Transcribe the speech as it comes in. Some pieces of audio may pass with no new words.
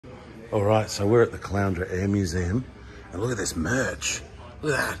All right, so we're at the Caloundra Air Museum, and look at this merch.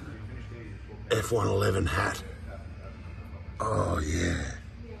 Look at that F111 hat. Oh yeah,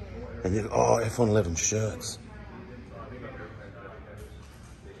 and then, oh, F111 shirts.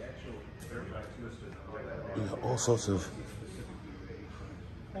 You got all sorts of.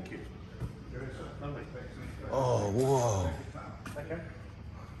 Thank you. Oh whoa!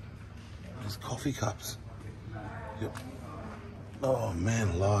 There's coffee cups. Yep. Oh man,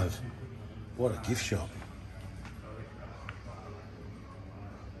 alive! What a gift shop.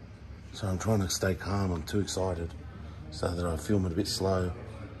 So I'm trying to stay calm. I'm too excited, so that I film it a bit slow,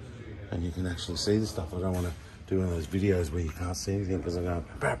 and you can actually see the stuff. I don't want to do one of those videos where you can't see anything because I'm going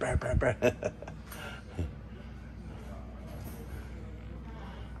brah, brah, brah, brah.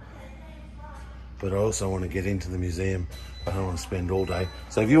 But I also want to get into the museum. I don't want to spend all day.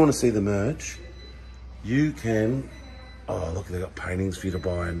 So if you want to see the merch, you can. Oh, look, they've got paintings for you to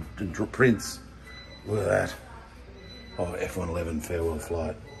buy and prints. Look at that. Oh, F111 farewell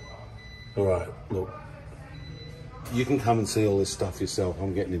flight. All right, look. You can come and see all this stuff yourself.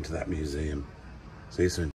 I'm getting into that museum. See you soon.